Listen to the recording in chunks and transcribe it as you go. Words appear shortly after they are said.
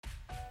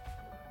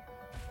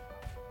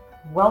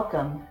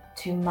Welcome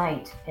to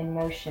Might in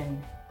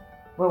Motion,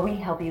 where we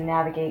help you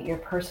navigate your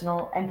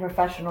personal and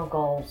professional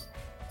goals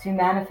to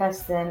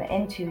manifest them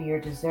into your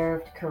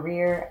deserved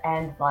career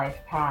and life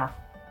path.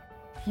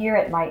 Here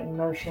at Might in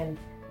Motion,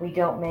 we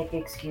don't make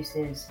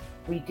excuses,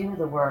 we do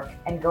the work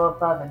and go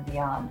above and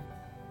beyond.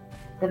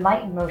 The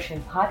Might in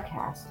Motion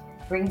podcast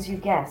brings you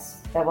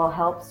guests that will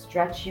help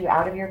stretch you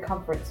out of your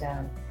comfort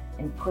zone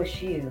and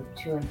push you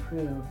to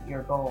improve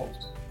your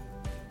goals.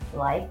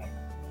 Like,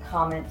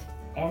 comment,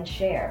 and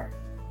share.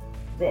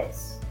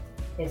 This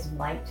is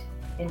Might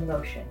in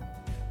Motion.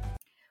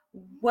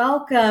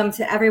 Welcome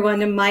to everyone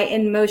to Might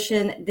in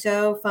Motion.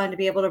 So fun to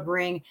be able to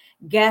bring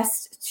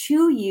guests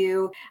to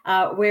you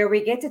where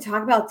we get to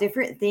talk about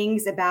different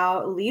things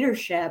about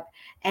leadership.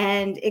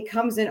 And it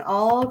comes in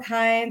all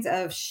kinds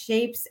of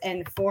shapes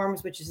and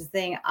forms, which is the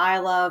thing I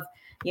love,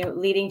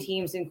 leading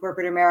teams in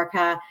corporate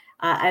America.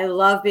 I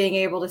love being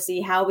able to see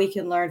how we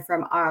can learn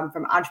from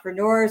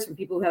entrepreneurs, from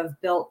people who have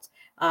built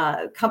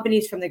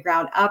companies from the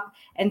ground up.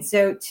 And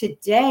so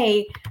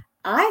today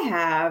I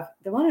have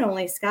the one and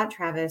only Scott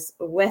Travis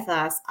with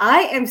us.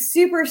 I am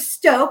super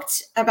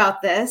stoked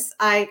about this.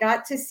 I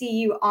got to see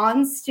you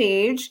on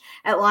stage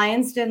at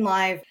Lions Den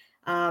Live.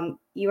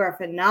 You are a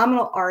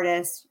phenomenal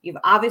artist. You've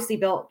obviously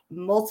built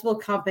multiple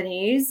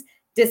companies,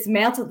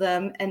 dismantled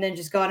them, and then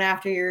just gone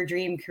after your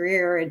dream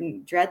career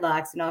in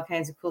dreadlocks and all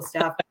kinds of cool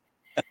stuff.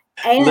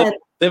 And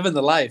living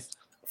the life.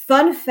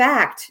 Fun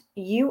fact,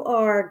 you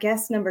are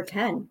guest number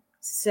 10.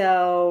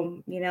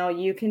 So,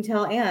 you can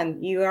tell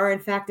Anne, you are in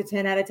fact a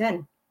 10 out of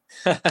 10.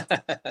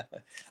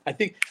 I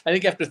think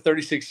after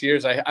 36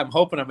 years, I'm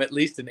hoping I'm at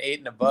least an 8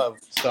 and above.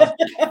 So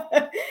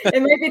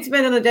it might be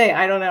depending on the day.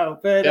 I don't know,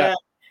 but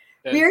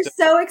we're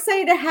so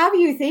excited to have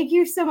you. Thank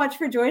you so much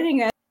for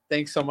joining us.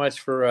 Thanks so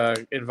much for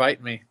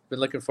inviting me. Been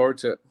looking forward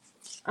to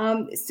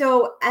it.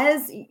 So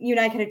as you and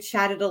I kind of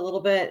chatted a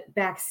little bit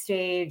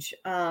backstage,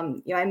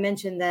 I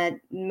mentioned that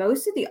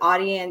most of the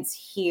audience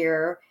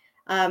here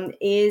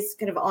is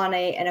kind of on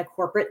a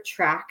corporate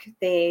track.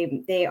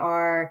 They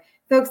are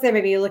folks that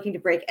may be looking to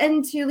break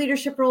into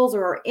leadership roles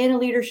or are in a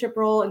leadership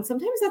role. And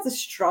sometimes that's a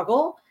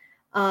struggle.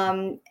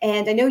 And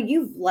I know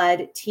you've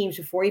led teams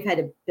before. You've had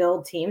to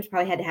build teams,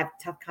 probably had to have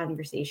tough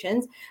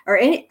conversations. Are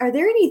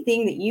there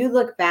anything that you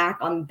look back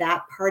on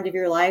that part of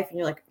your life and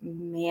you're like,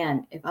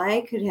 man, if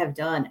I could have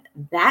done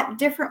that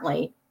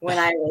differently when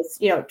I was,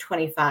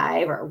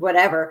 25 or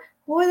whatever,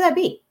 what would that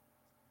be?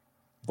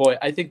 Boy,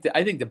 I think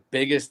the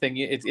biggest thing,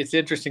 it's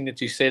interesting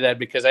that you say that,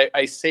 because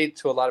I say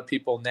to a lot of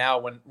people now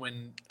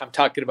when I'm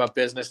talking about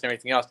business and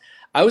everything else,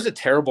 I was a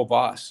terrible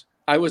boss.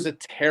 I was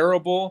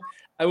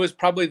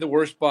probably the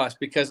worst boss,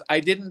 because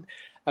I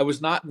was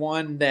not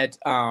one that,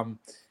 I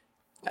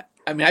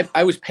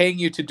was paying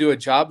you to do a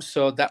job.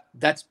 So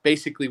that's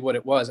basically what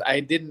it was.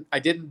 I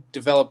didn't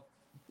develop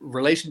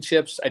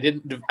relationships. I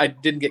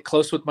didn't get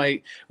close with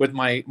my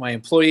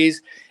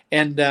employees.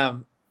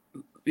 And,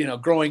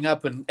 growing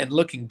up and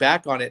looking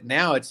back on it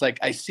now, it's like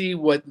I see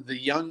what the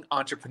young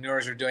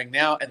entrepreneurs are doing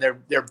now, and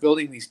they're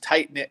building these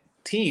tight knit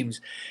teams.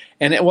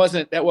 And that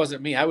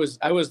wasn't me. I was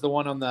the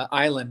one on the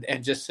island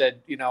and just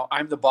said,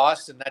 I'm the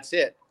boss and that's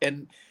it.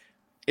 And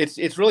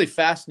it's really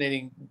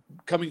fascinating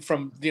coming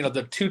from,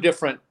 the two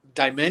different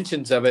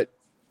dimensions of it.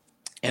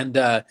 And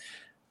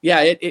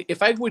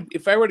if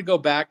I were to go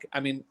back,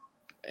 and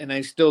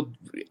I still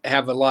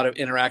have a lot of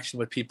interaction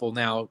with people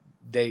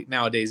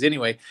nowadays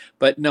anyway,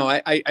 but no,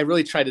 I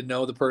really try to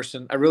know the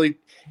person. I really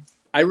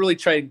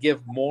try to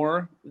give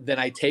more than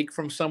I take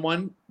from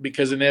someone,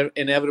 because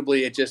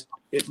inevitably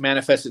it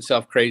manifests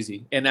itself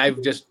crazy. And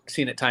I've just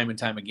seen it time and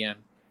time again.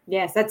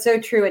 Yes, that's so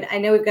true. And I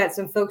know we've got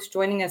some folks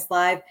joining us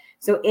live.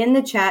 So in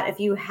the chat, if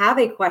you have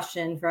a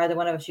question for either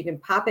one of us, you can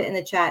pop it in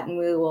the chat and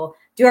we will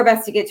do our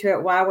best to get to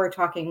it while we're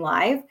talking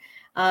live.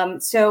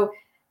 So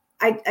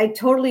I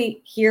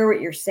totally hear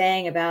what you're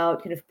saying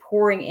about kind of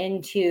pouring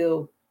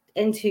into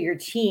your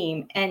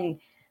team. And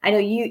I know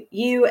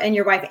you and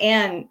your wife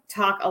Anne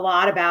talk a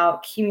lot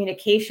about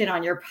communication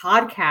on your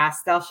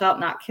podcast, Thou Shalt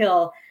Not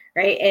Kill,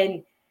 right?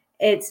 And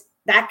it's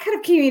that kind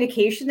of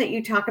communication that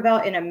you talk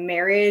about in a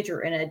marriage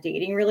or in a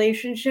dating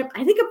relationship,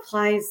 I think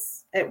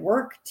applies at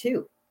work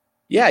too.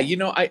 Yeah,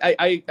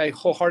 I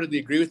wholeheartedly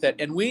agree with that.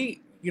 And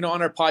we,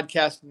 on our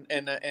podcast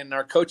and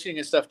our coaching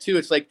and stuff too,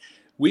 it's like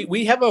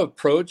we have an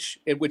approach,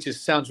 which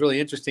sounds really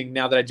interesting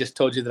now that I just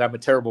told you that I'm a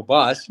terrible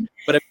boss,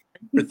 but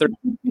for 30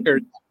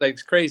 years, like,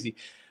 it's crazy.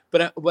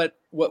 But what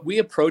we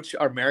approach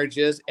our marriage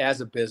is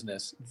as a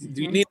business.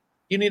 Mm-hmm.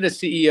 You need a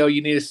CEO,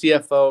 you need a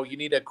CFO, you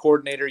need a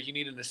coordinator, you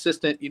need an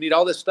assistant, you need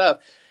all this stuff.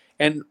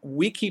 And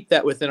we keep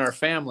that within our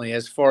family.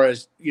 As far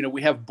as,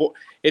 we have,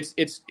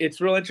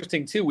 it's real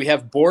interesting too. We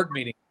have board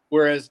meetings,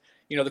 whereas,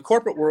 the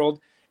corporate world,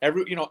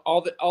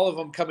 all of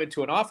them come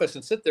into an office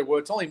and sit there. Well,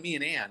 it's only me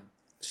and Ann.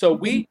 So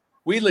we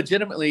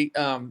legitimately,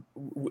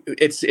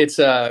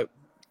 it's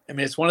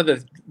one of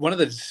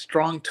the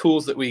strong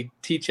tools that we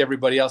teach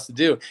everybody else to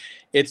do.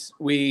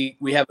 We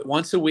have it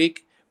once a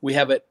week. We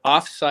have it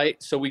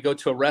off-site. So we go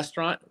to a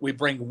restaurant. We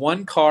bring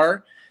one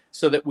car.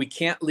 so that we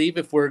can't leave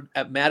if we're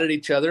mad at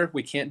each other.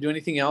 We can't do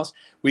anything else.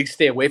 We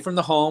stay away from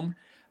the home.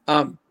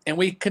 And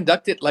we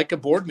conduct it like a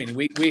board meeting.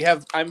 We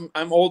have, I'm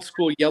old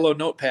school yellow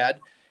notepad.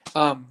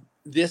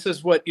 This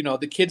is what,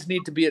 the kids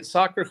need to be at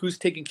soccer. Who's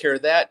taking care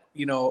of that?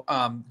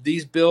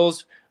 These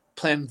bills,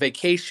 plan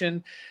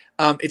vacation.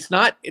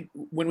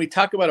 When we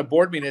talk about a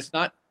board meeting,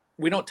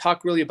 we don't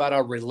talk really about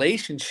our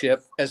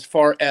relationship as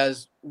far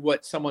as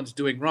what someone's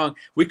doing wrong.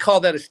 We call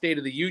that a State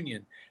of the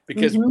Union,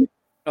 because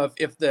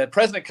if the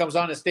president comes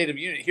on a State of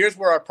the Union, here's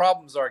where our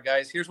problems are,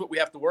 guys. Here's what we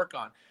have to work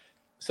on.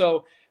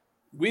 So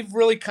we've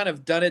really kind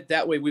of done it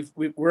that way.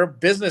 We're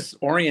business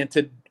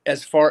oriented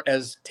as far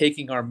as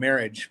taking our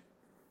marriage.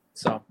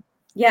 So.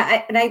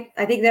 Yeah,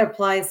 I think that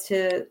applies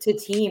to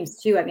teams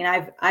too. I mean,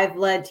 I've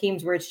led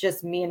teams where it's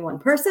just me and one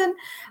person,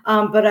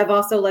 but I've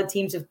also led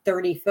teams of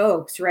 30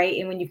 folks, right?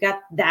 And when you've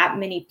got that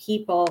many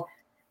people,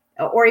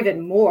 or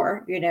even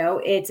more,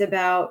 it's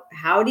about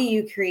how do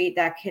you create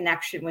that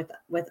connection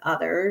with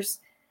others,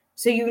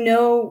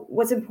 so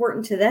what's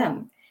important to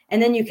them,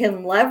 and then you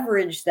can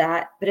leverage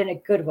that, but in a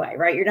good way,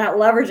 right? You're not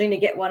leveraging to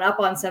get one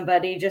up on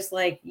somebody. Just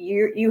like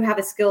you have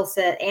a skill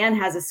set and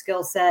has a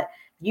skill set.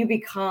 You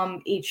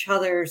become each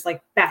other's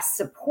like best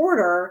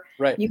supporter.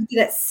 Right. You do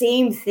that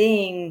same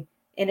thing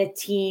in a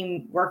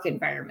team work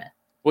environment.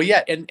 Well,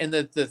 yeah. And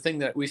the thing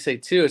that we say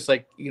too, is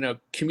like,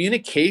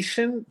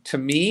 communication to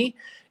me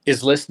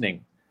is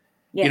listening.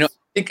 Yes.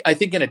 I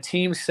think in a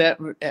team set,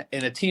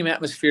 in a team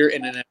atmosphere,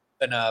 in an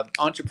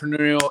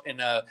entrepreneurial, in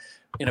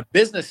a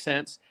business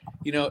sense,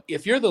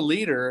 if you're the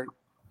leader,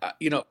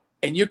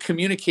 and you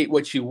communicate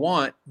what you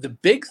want, the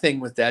big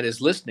thing with that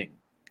is listening,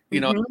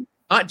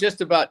 not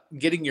just about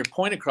getting your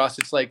point across.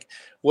 It's like,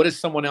 what does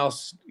someone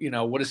else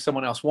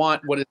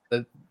want? What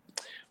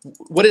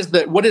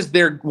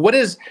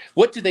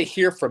do they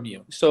hear from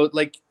you? So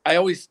like, I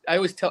always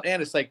tell Ann,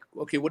 it's like,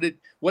 okay, what did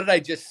I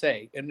just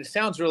say? And it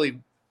sounds really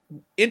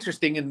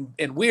interesting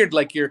and weird.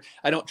 Like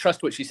I don't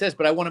trust what she says,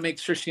 but I want to make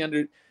sure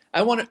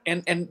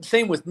and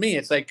same with me.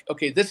 It's like,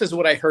 okay, this is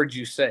what I heard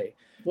you say.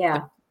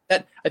 Yeah.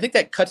 I think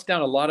that cuts down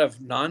a lot of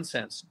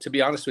nonsense, to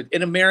be honest with you,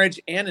 in a marriage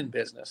and in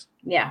business.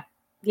 Yeah.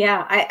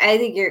 Yeah, I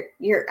think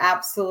you're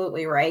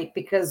absolutely right,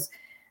 because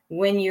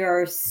when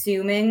you're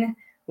assuming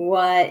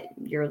what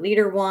your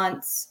leader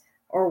wants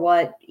or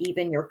what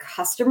even your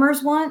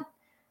customers want,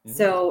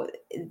 so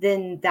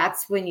then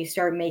that's when you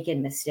start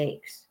making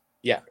mistakes.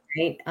 Yeah.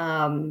 Right.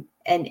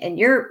 And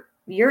you're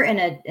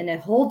in a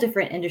whole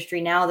different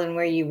industry now than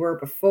where you were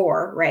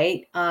before,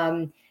 right?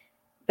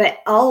 But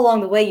all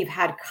along the way, you've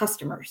had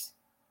customers.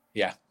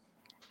 Yeah.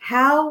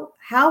 How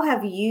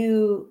have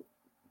you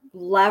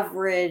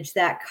leverage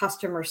that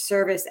customer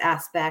service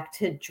aspect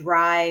to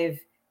drive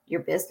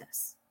your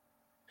business?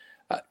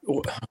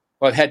 Well,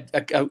 I've had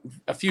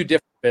a few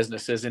different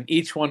businesses, and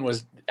each one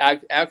was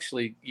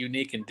actually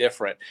unique and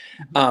different.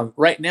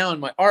 Right now in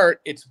my art,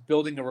 it's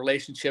building a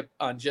relationship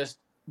on just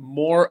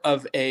more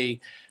of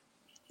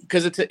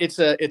because it's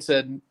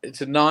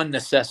a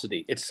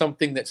non-necessity. It's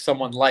something that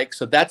someone likes,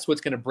 so that's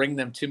what's going to bring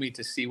them to me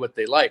to see what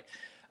they like.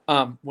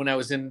 When I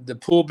was in the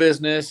pool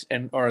business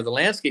or the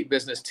landscape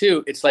business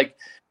too, it's like,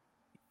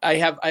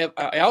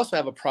 I also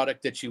have a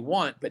product that you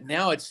want, but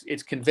now it's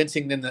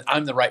convincing them that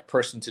I'm the right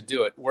person to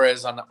do it.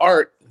 Whereas on the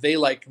art, they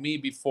like me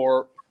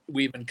before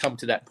we even come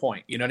to that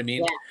point. You know what I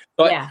mean? Yeah.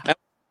 But yeah.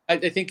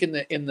 I think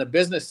in the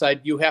business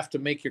side, you have to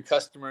make your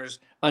customers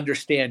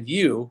understand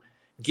you,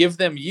 give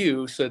them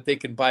you, so that they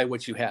can buy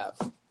what you have.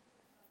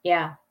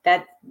 Yeah,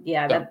 that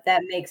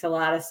makes a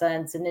lot of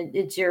sense. And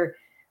it's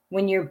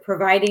when you're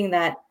providing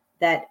that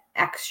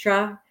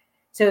extra.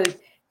 So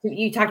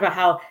you talked about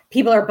how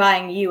people are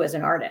buying you as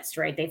an artist,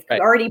 right? They've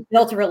already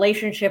built a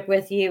relationship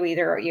with you,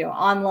 either,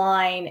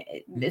 online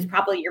is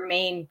probably your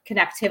main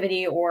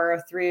connectivity,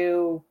 or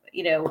through,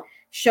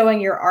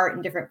 showing your art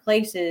in different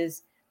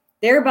places.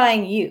 They're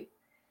buying you.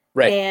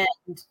 Right.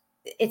 And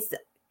it's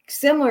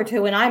similar to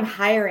when I'm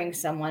hiring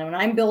someone, when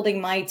I'm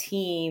building my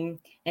team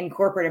in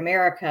corporate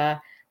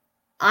America,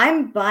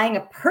 I'm buying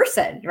a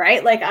person,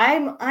 right? Like I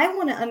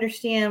want to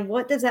understand,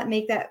 what does that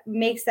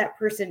makes that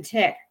person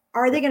tick?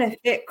 Are they going to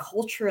fit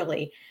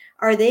culturally?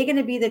 Are they going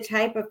to be the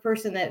type of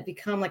person that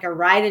become like a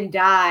ride and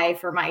die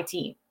for my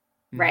team?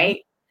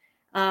 Right.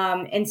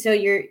 And so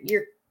you're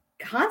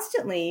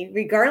constantly,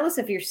 regardless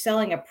if you're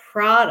selling a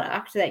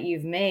product that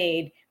you've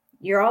made,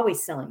 you're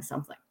always selling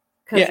something,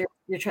 because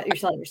you're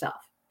selling yourself.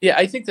 Yeah.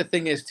 I think the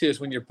thing is too, is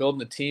when you're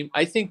building a team,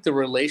 I think the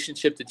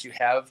relationship that you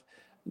have,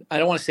 I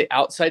don't want to say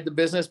outside the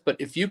business, but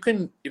if you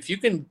can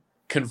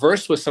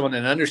converse with someone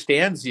that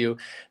understands you,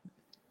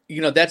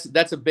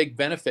 that's a big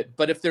benefit.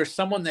 But if there's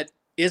someone that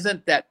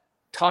isn't that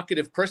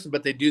talkative person,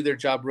 but they do their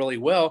job really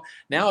well,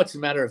 now it's a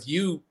matter of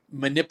you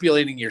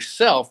manipulating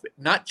yourself,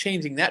 not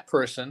changing that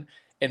person,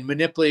 and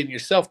manipulating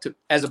yourself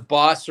as a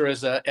boss or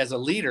as a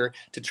leader,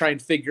 to try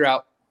and figure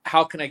out,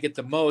 how can I get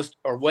the most,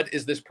 or what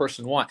does this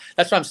person want?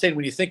 That's what I'm saying.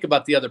 When you think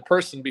about the other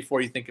person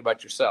before you think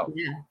about yourself.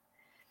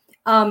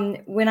 Yeah.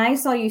 When I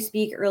saw you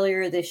speak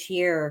earlier this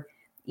year,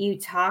 you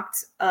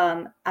talked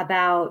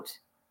about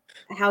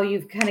how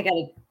you've kind of got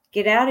to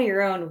get out of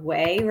your own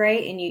way,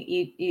 right? And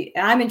you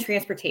I'm in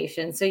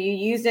transportation, so you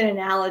used an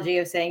analogy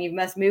of saying you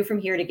must move from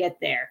here to get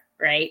there,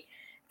 right?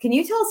 Can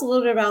you tell us a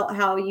little bit about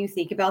how you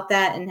think about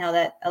that and how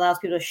that allows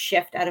people to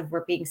shift out of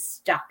being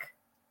stuck?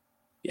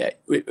 Yeah,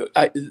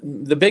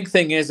 the big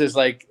thing is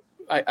like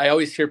I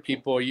always hear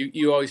people.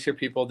 You always hear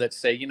people that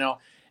say,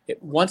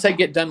 once I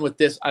get done with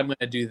this, I'm going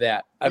to do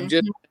that.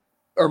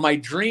 Or my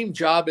dream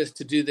job is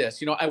to do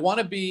this. I want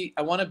to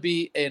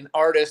be an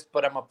artist,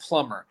 but I'm a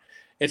plumber.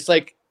 It's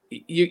like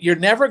you're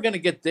never going to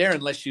get there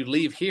unless you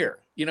leave here.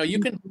 You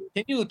can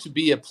continue to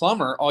be a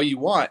plumber all you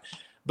want,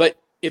 but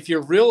if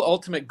your real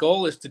ultimate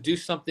goal is to do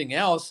something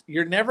else,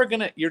 you're never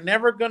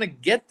gonna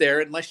get there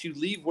unless you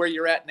leave where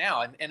you're at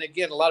now. And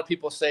again, a lot of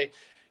people say,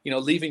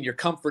 leaving your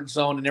comfort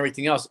zone and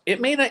everything else.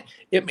 It may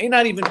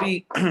not even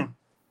be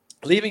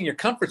leaving your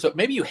comfort zone.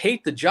 Maybe you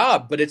hate the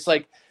job, but it's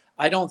like,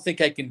 I don't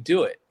think I can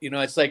do it.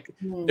 It's like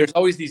there's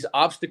always these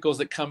obstacles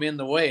that come in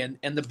the way.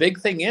 And the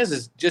big thing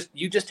is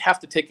you just have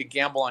to take a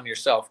gamble on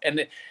yourself.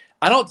 And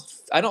I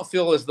don't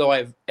feel as though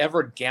I've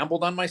ever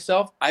gambled on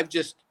myself. I've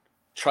just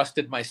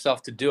trusted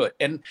myself to do it.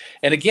 And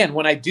again,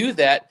 when I do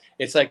that,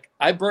 it's like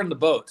I burn the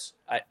boats.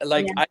 I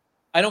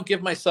don't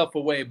give myself a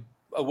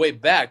way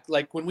back.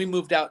 Like when we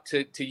moved out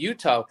to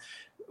Utah,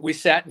 we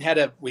sat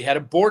and we had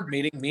a board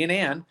meeting, me and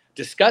Ann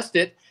discussed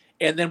it,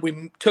 and then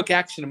we took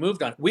action and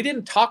moved on. We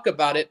didn't talk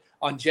about it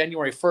on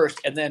January 1st.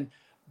 And then,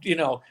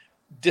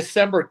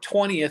 December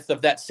 20th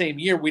of that same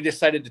year, we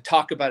decided to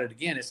talk about it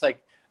again. It's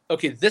like,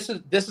 okay, this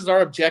is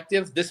our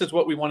objective. This is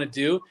what we want to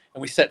do.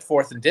 And we set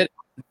forth and did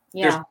it.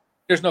 Yeah.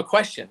 There's no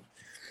question.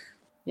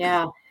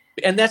 Yeah.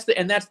 And that's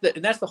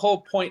the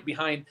whole point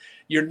behind,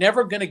 you're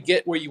never going to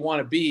get where you want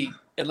to be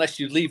unless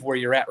you leave where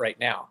you're at right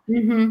now.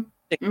 Mm-hmm.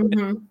 If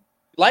you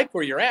like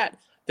where you're at,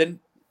 then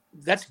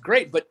that's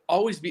great, but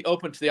always be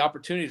open to the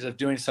opportunities of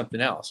doing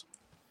something else.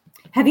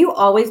 Have you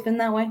always been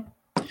that way?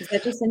 Is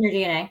that just in your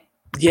DNA?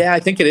 Yeah,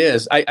 I think it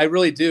is. I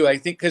really do. I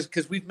think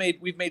because we've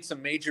made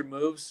some major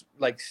moves,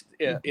 like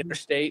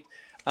interstate,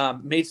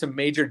 made some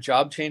major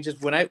job changes.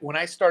 When I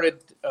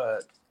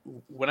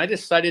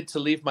decided to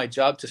leave my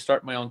job to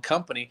start my own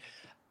company,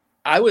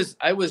 I was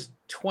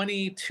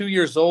 22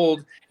 years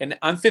old, and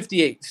I'm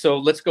 58. So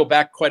let's go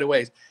back quite a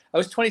ways. I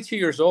was 22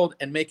 years old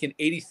and making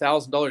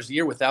 $80,000 a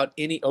year without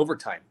any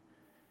overtime.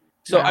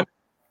 So wow.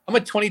 I'm a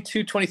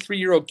 22,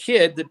 23-year-old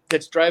kid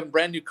that's driving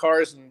brand new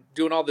cars and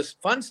doing all this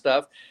fun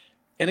stuff.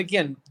 And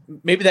again,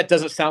 maybe that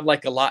doesn't sound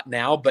like a lot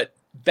now, but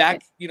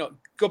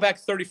go back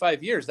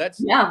 35 years.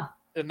 That's a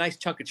nice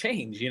chunk of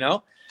change,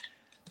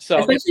 So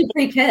especially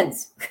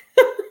pre-kids.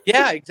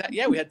 Yeah, exactly.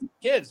 Yeah, we had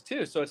kids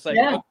too. So it's like,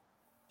 okay,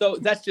 so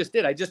that's just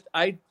it.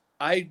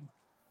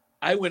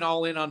 I went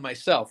all in on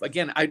myself.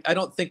 Again, I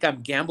don't think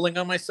I'm gambling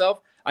on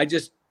myself. I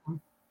just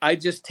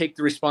take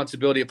the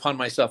responsibility upon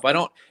myself.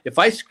 If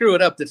I screw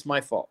it up, that's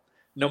my fault,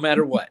 no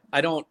matter what.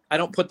 I don't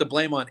put the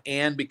blame on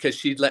Ann because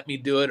she let me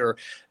do it, or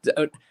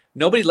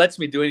nobody lets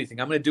me do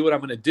anything. I'm going to do what I'm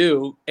going to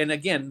do. And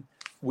again,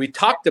 we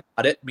talked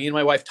about it. Me and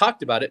my wife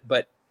talked about it,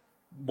 but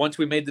once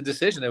we made the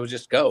decision, it was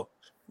just go.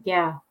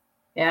 Yeah.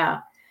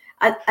 Yeah.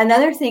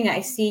 Another thing I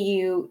see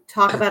you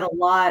talk about a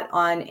lot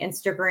on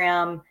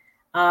Instagram,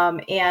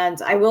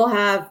 and I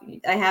have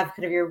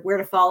kind of your where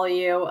to follow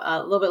you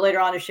a little bit later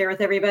on to share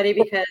with everybody,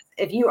 because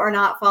if you are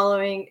not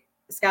following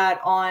Scott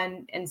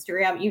on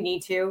Instagram, you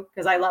need to,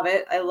 because I love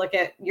it. I look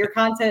at your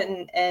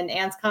content and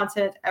Ann's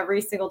content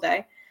every single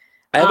day.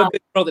 I have a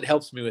big girl that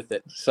helps me with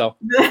it. So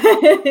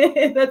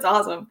that's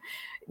awesome.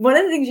 One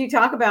of the things you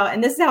talk about,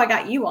 and this is how I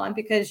got you on,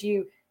 because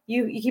you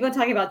keep on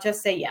talking about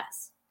just say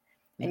yes.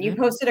 And you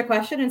posted a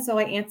question, and so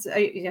I answered,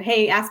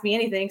 hey, ask me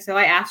anything. So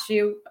I asked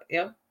you,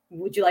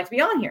 would you like to be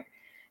on here?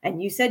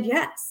 And you said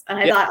yes. And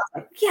I thought,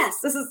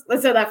 yes, so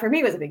that for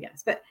me was a big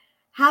yes. But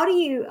how do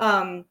you,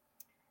 how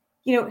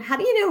do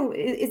you know,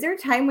 is there a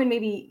time when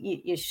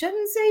maybe you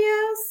shouldn't say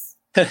yes?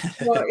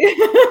 Or,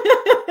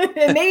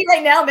 maybe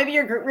right now, maybe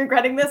you're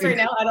regretting this right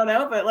now. I don't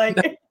know, but like.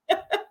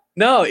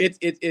 No,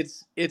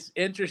 it's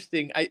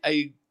interesting.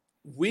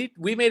 We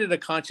made it a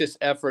conscious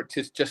effort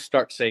to just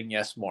start saying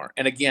yes more.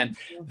 And again,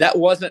 that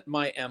wasn't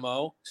my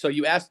MO. So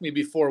you asked me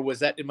before, was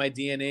that in my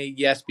DNA?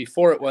 Yes,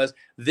 before it was.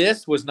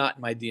 This was not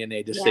in my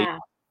DNA to say,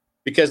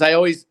 because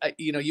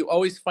you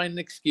always find an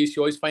excuse.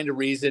 You always find a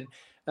reason.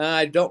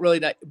 I don't really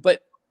know.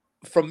 But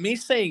from me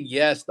saying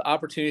yes, the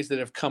opportunities that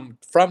have come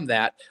from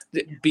that,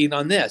 being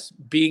on this,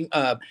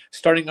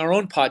 starting our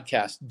own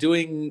podcast,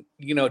 doing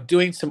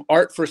some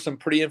art for some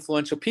pretty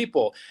influential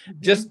people,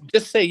 just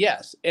say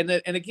yes. And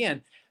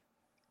again,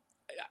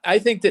 I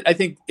think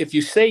if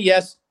you say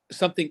yes,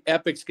 something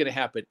epic's going to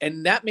happen.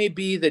 And that may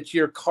be that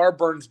your car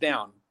burns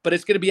down, but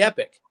it's going to be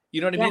epic.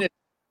 You know what I mean? It's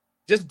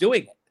just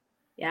doing it.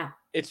 Yeah.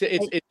 It's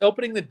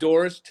opening the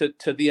doors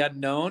to the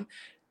unknown.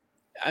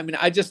 I mean,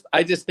 I just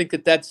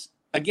think that's,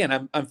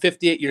 again, I'm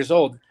 58 years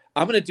old.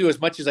 I'm going to do as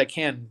much as I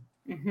can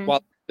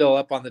while still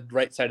up on the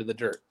right side of the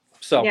dirt.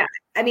 So, yeah,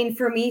 I mean,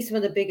 for me, some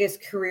of the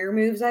biggest career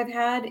moves I've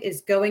had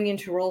is going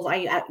into roles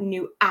I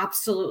knew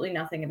absolutely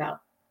nothing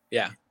about.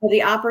 Yeah. So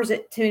the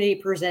opportunity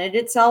presented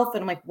itself,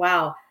 and I'm like,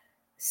 wow,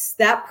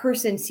 that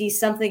person sees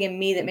something in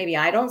me that maybe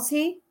I don't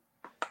see,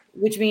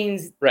 which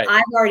means Right.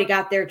 I've already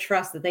got their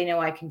trust that they know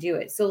I can do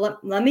it. So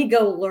let me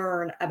go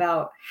learn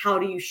about how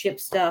do you ship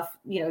stuff,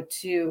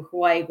 to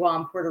Hawaii,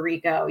 Guam, Puerto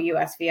Rico,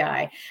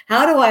 USVI.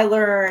 How do I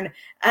learn,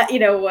 how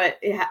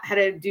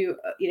to do,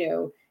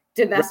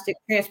 domestic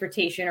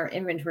transportation or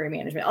inventory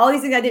management? All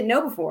these things I didn't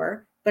know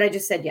before, but I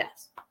just said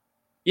yes.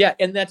 Yeah,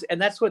 and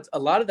that's what a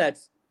lot of that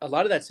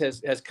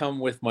has come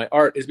with my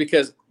art, is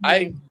because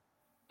I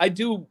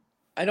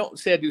don't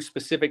say I do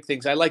specific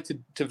things. I like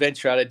to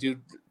venture out. I do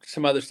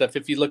some other stuff.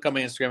 If you look on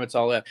my Instagram, it's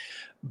all that.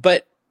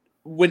 But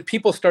when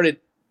people started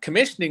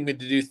commissioning me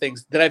to do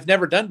things that I've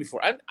never done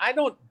before, I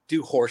don't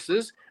do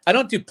horses. I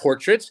don't do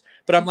portraits,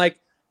 but I'm like,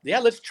 yeah,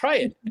 let's try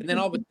it. And then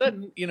all of a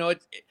sudden,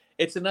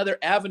 it's another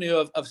avenue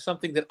of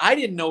something that I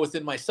didn't know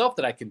within myself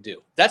that I can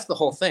do. That's the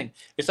whole thing.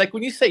 It's like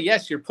when you say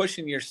yes, you're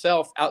pushing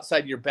yourself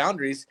outside your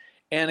boundaries.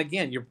 And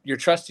again, you're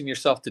trusting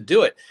yourself to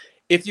do it.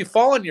 If you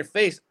fall on your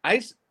face,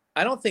 I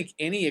don't think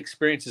any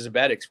experience is a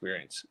bad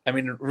experience. I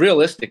mean,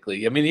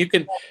 realistically,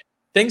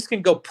 things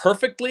can go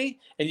perfectly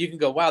and you can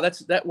go, wow,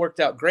 that worked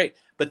out great.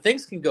 But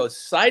things can go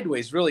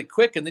sideways really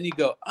quick. And then you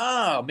go,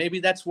 oh, maybe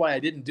that's why I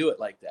didn't do it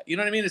like that. You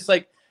know what I mean? It's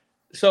like,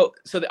 so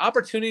the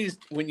opportunities,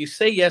 when you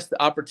say yes,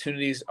 the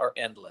opportunities are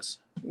endless.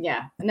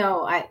 Yeah,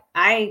 no,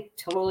 I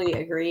totally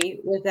agree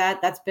with that.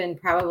 That's been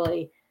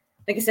probably,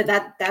 like I said,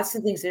 that's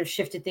the things that have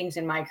shifted things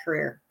in my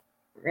career.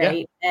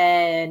 Right. Yeah.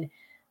 And,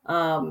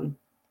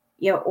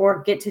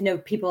 or get to know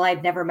people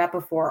I'd never met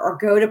before, or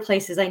go to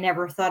places I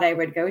never thought I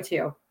would go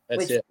to,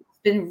 which has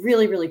been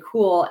really, really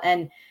cool.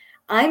 And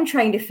I'm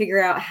trying to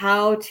figure out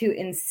how to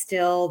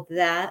instill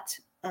that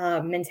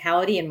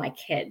mentality in my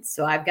kids.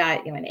 So I've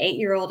got, an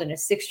 8-year-old and a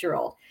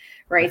 6-year-old,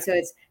 right? So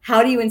it's,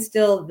 how do you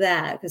instill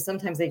that? Because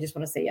sometimes they just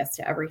want to say yes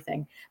to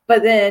everything,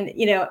 but then,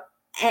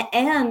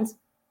 and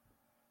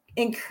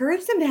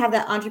encourage them to have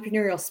that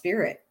entrepreneurial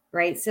spirit,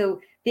 right?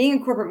 So being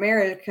in corporate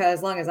America,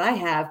 as long as I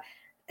have,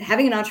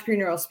 having an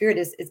entrepreneurial spirit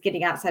is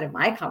getting outside of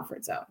my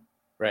comfort zone.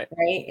 Right.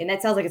 Right. And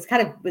that sounds like it's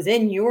kind of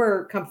within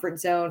your comfort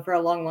zone for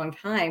a long, long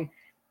time.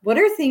 What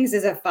are things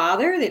as a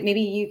father that maybe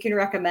you can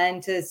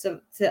recommend to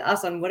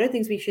us on what are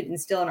things we should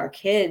instill in our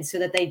kids so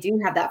that they do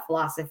have that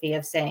philosophy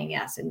of saying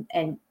yes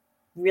and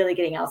really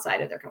getting outside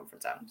of their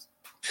comfort zones?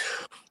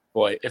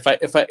 Boy, if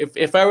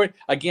I were,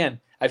 again,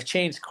 I've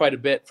changed quite a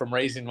bit from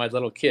raising my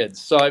little kids.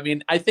 So, I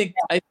mean, I think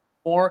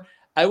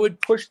I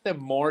would push them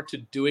more to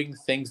doing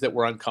things that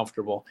were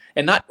uncomfortable.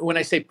 And not, when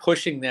I say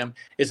pushing them,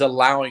 is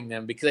allowing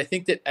them, because I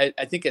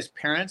think as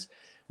parents,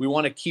 we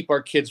want to keep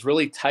our kids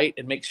really tight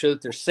and make sure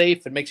that they're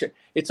safe and make sure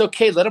it's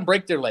okay. Let them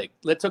break their leg.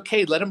 It's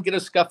okay. Let them get a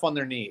scuff on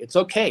their knee. It's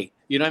okay.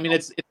 I mean,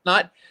 it's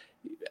not,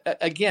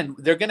 again,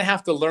 they're going to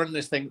have to learn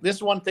this thing. This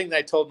is one thing that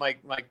I told my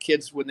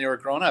kids when they were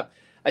growing up.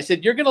 I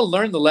said, you're going to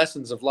learn the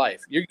lessons of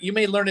life. You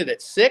may learn it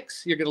at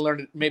 6. You're going to learn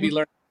it, maybe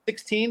learn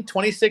 16,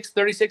 26,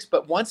 36.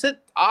 But once it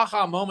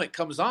aha moment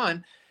comes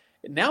on,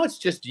 now it's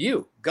just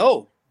you.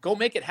 Go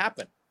make it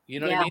happen. You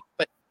know what I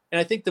mean?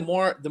 And I think the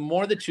more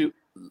that you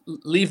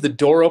leave the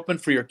door open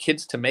for your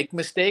kids to make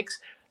mistakes,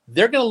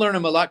 they're going to learn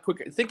them a lot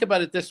quicker. Think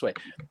about it this way.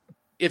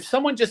 If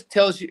someone just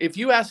tells you, if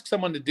you ask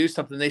someone to do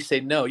something, they say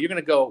no, you're going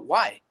to go,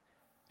 why?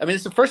 I mean,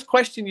 it's the first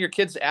question your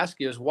kids ask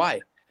you is why.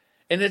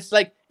 And it's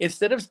like,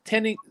 instead of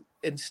spending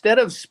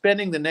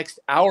the next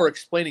hour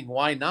explaining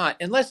why not,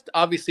 unless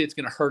obviously it's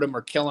going to hurt them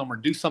or kill them or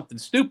do something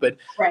stupid,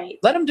 right?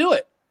 Let them do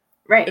it.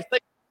 Right. It's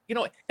like,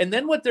 and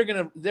then what they're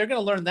going to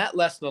learn that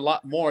lesson a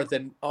lot more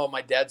than, oh,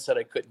 my dad said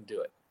I couldn't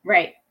do it.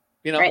 Right.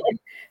 Right.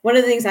 One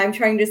of the things I'm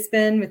trying to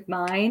spin with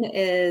mine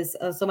is,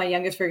 so my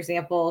youngest, for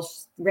example,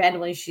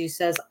 randomly, she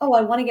says, oh, I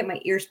want to get my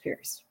ears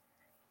pierced.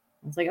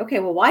 I was like, okay,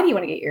 well, why do you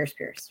want to get your ears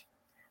pierced?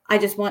 I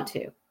just want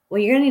to.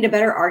 Well, you're going to need a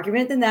better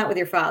argument than that with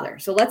your father.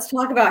 So let's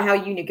talk about how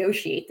you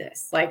negotiate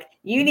this. Like,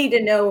 you need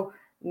to know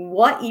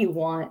what you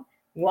want,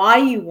 why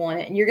you want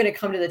it, and you're going to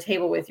come to the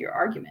table with your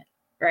argument,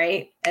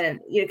 right?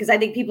 And because I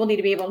think people need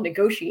to be able to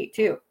negotiate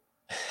too.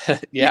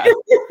 Yeah.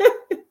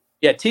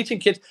 Yeah, teaching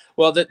kids.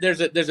 Well,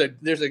 there's a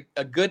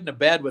good and a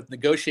bad with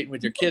negotiating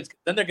with your kids.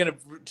 Then they're going to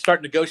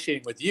start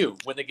negotiating with you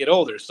when they get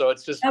older. So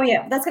it's just. Oh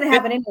yeah, that's going to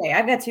happen anyway.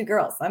 I've got 2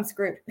 girls. I'm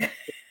screwed.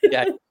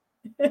 Yeah.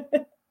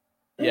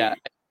 Yeah.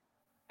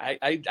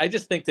 I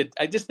just think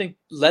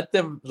let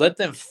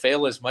them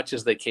fail as much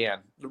as they can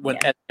when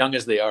as young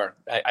as they are.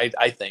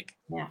 I think.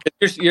 Yeah.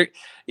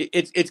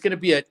 It's going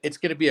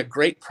to be a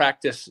great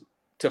practice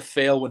to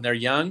fail when they're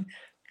young.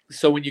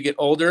 So when you get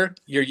older,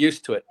 you're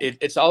used to it.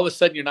 It's all of a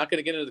sudden you're not going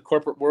to get into the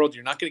corporate world.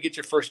 You're not going to get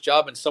your first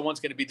job, and someone's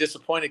going to be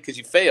disappointed because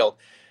you failed,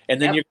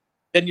 and then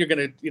you're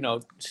going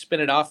to spin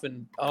it off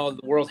and, oh,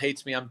 the world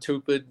hates me. I'm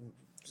stupid.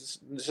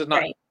 This is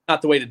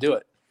not the way to do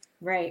it.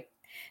 Right.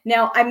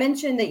 Now, I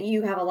mentioned that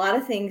you have a lot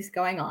of things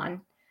going on.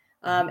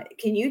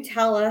 Can you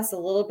tell us a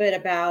little bit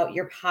about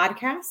your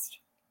podcast?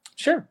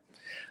 Sure.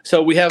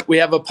 So we have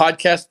a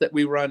podcast that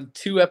we run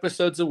 2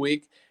 episodes a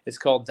week. It's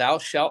called Thou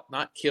Shalt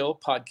Not Kill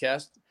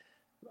Podcast.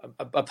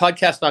 A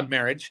podcast on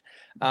marriage.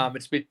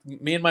 It's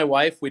me and my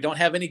wife. We don't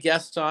have any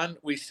guests on.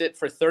 We sit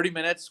for 30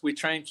 minutes. We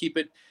try and keep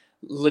it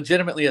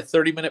legitimately a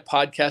 30-minute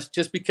podcast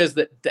just because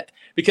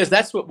because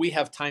that's what we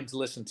have time to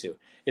listen to.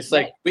 It's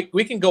like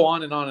we can go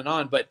on and on and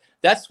on, but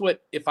that's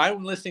what, if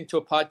I'm listening to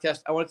a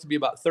podcast, I want it to be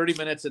about 30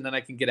 minutes and then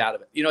I can get out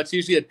of it. It's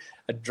usually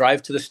a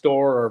drive to the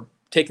store or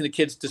taking the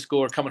kids to school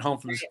or coming home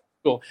from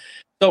school.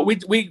 So we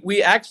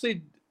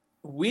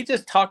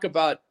just talk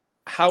about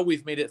how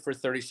we've made it for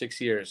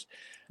 36 years.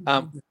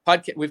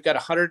 Podcast, we've got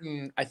 100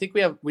 and I think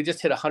we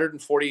just hit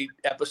 140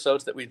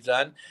 episodes that we've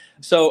done.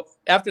 So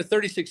after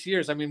 36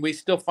 years, I mean, we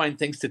still find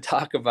things to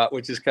talk about,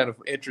 which is kind of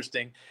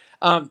interesting.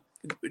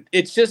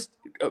 It's just,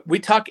 we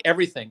talk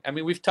everything. I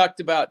mean, we've talked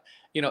about,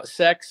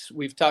 sex.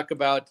 We've talked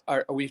about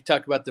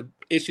the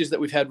issues that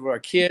we've had with our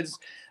kids.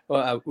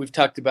 We've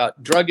talked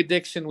about drug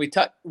addiction.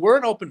 We're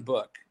an open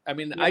book. I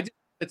mean, I just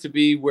want it to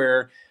be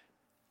where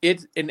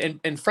it,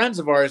 and friends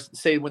of ours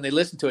say when they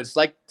listen to it, it's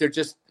like they're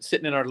just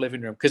sitting in our living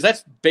room, because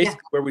that's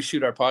basically where we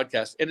shoot our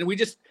podcast. And we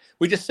just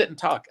sit and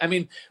talk. I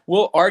mean,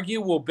 we'll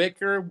argue, we'll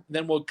bicker,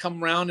 then we'll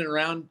come round and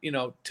around,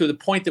 to the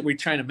point that we're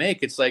trying to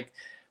make. It's like,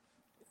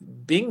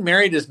 being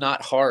married is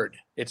not hard.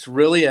 It's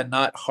really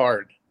not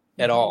hard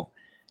at all.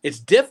 It's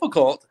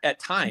difficult at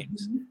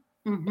times,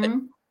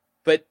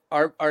 but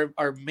our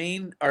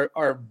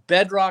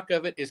bedrock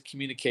of it is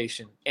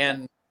communication.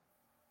 And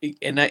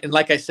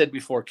like I said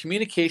before,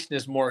 communication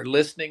is more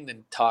listening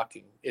than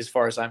talking, as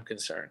far as I'm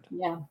concerned.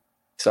 Yeah.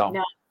 So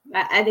no,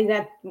 I think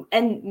that,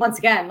 and once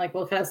again, like,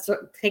 we'll kind of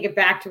take it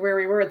back to where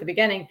we were at the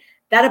beginning.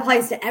 That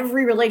applies to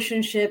every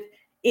relationship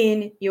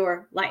in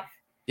your life.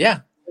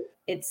 Yeah.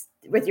 It's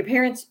with your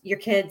parents, your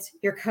kids,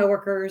 your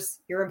coworkers,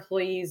 your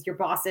employees, your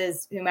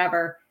bosses,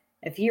 whomever.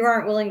 If you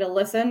aren't willing to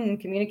listen and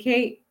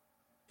communicate,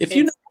 if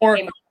you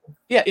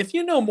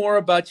know more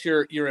about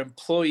your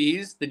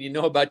employees than you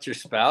know about your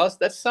spouse,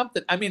 that's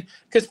something. I mean,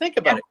 because think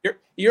about it.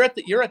 You're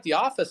at the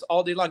office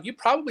all day long. You're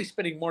probably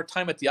spending more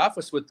time at the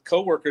office with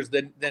coworkers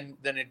than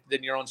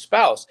your own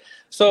spouse.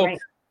 So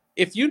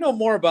if you know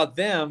more about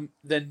them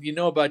than you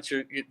know about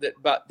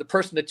about the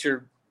person that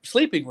you're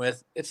sleeping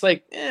with, it's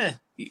like,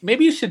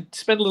 maybe you should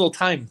spend a little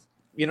time.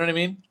 You know what I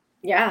mean?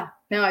 Yeah,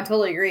 no, I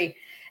totally agree.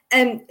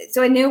 And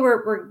so I know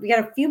we got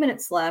a few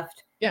minutes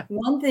left. Yeah.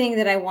 One thing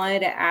that I wanted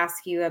to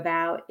ask you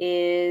about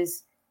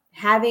is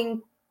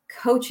having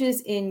coaches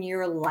in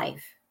your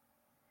life,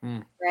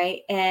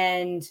 right?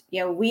 And,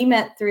 we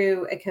met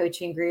through a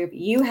coaching group.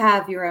 You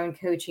have your own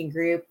coaching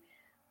group.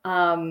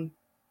 What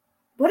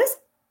does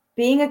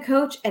being a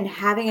coach and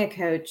having a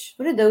coach,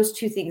 what do those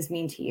two things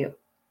mean to you?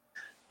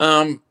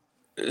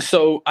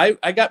 So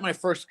I got my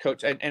first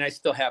coach, and I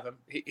still have him,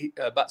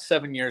 about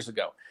 7 years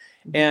ago.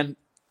 And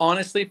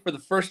honestly, for the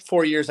first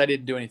 4 years, I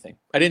didn't do anything.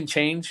 I didn't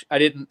change.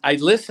 I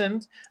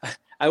listened.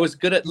 I was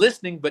good at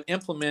listening, but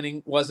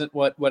implementing wasn't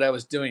what I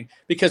was doing,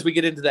 because we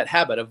get into that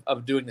habit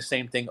of doing the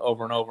same thing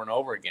over and over and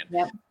over again.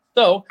 Yep.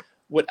 So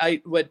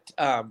I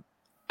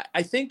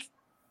think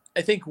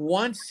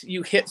once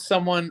you hit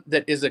someone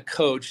that is a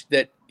coach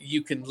that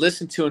you can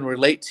listen to and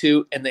relate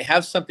to, and they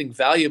have something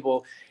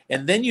valuable,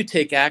 and then you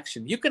take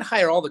action. You can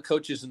hire all the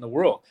coaches in the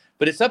world,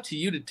 but it's up to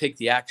you to take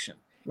the action.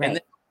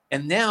 Right.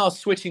 And now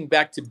switching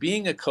back to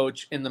being a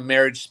coach in the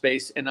marriage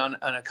space and on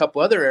a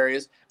couple other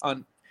areas,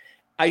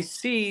 I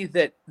see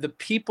that the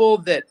people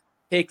that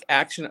take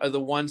action are the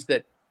ones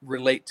that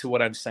relate to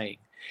what I'm saying.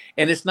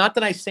 And it's not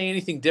that I say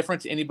anything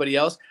different to anybody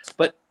else,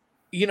 but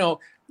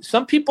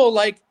some people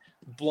like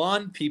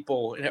blonde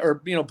people,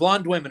 or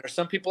blonde women, or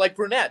some people like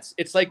brunettes.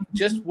 It's like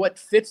just what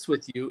fits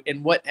with you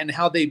and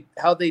how they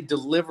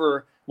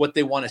deliver what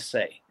they want to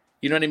say.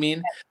 You know what I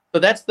mean?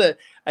 So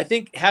I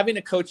think having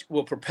a coach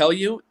will propel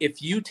you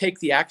if you take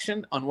the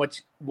action on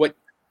what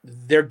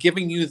they're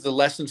giving you the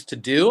lessons to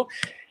do.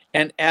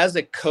 And as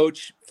a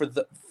coach,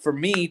 for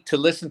me to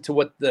listen to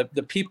what the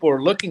people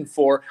are looking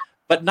for,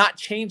 but not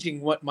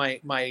changing what my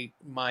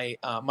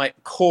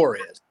core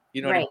is.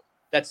 You know what I mean?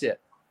 That's it.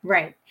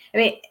 Right. I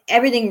mean,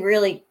 everything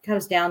really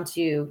comes down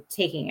to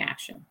taking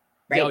action,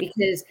 right?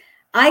 Because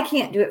I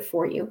can't do it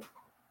for you.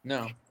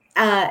 No.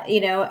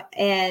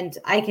 And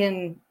I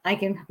can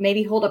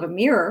maybe hold up a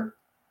mirror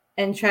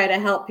and try to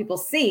help people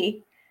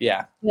see.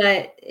 Yeah.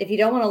 But if you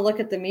don't want to look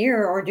at the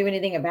mirror or do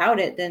anything about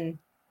it, then,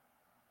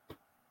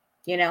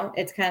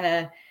 it's kind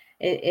of,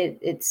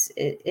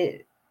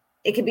 it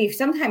can be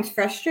sometimes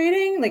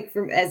frustrating, like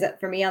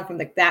for me, I'm from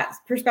that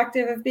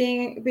perspective of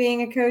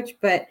being a coach,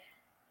 but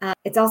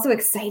it's also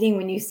exciting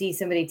when you see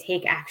somebody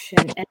take action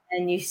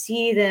and you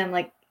see them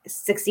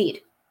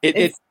succeed.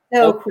 It's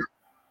so cool.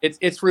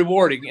 It's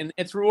rewarding, and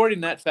it's rewarding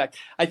that fact.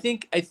 I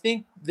think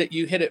that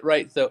you hit it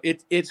right, though.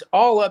 It's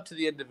all up to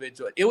the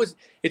individual.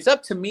 It's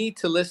up to me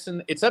to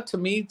listen. It's up to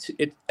me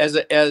as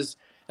a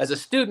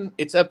student.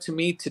 It's up to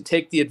me to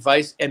take the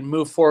advice and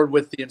move forward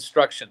with the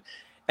instruction.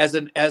 As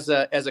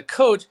a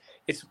coach,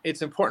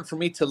 it's important for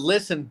me to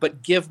listen,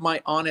 but give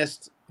the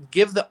honest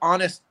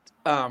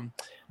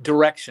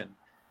direction.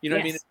 You know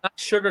what I mean? It's not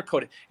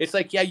sugarcoated. It's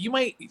like, yeah, you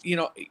might,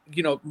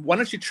 why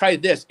don't you try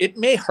this? It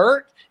may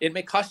hurt. It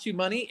may cost you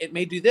money. It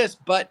may do this,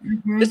 but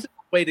this is the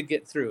way to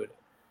get through it.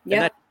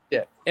 Yeah.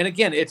 Yeah. And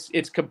again,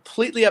 it's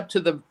completely up to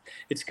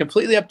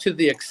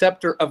the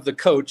acceptor of the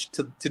coach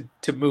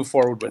to move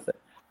forward with it.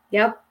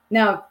 Yep.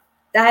 No,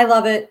 I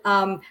love it.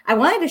 I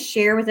wanted to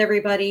share with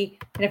everybody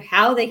kind of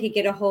how they could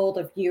get a hold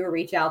of you or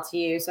reach out to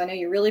you. So I know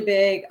you're really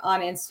big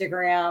on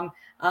Instagram.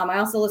 I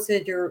also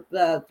listed your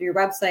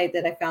website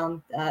that I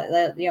found,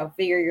 via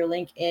your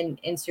link in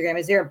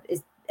Instagram.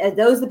 Are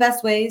those the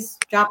best ways?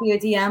 Drop you a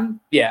DM?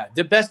 Yeah,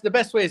 the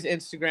best way is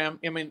Instagram.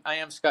 I mean, I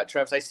am Scott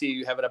Travis. I see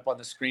you have it up on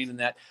the screen and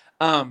that.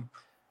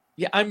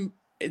 Yeah,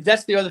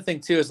 that's the other thing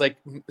too, is like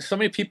so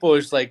many people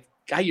is like,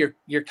 guy,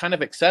 you're kind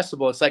of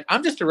accessible. It's like,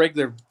 I'm just a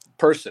regular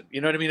person.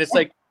 You know what I mean? It's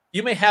like,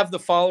 you may have the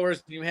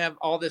followers, you have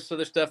all this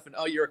other stuff, and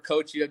you're a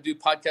coach, you do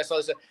podcasts, all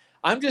this stuff.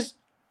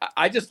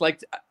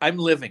 I'm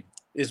living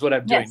is what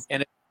I'm doing. Yes.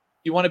 And if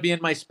you want to be in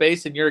my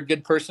space and you're a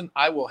good person,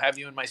 I will have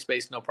you in my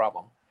space, no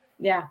problem.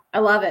 Yeah, I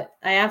love it.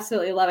 I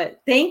absolutely love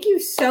it. Thank you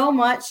so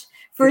much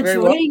for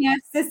joining us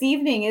this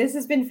evening. This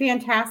has been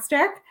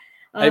fantastic.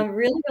 I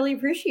really, really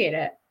appreciate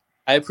it.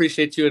 I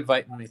appreciate you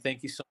inviting me.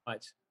 Thank you so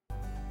much.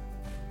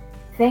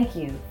 Thank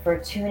you for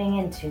tuning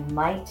into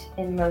Might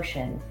in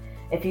Motion.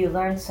 If you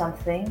learned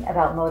something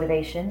about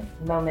motivation,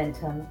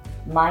 momentum,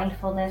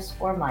 mindfulness,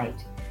 or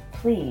might,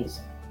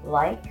 please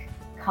like,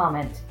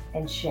 comment,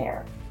 and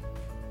share.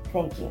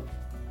 Thank you.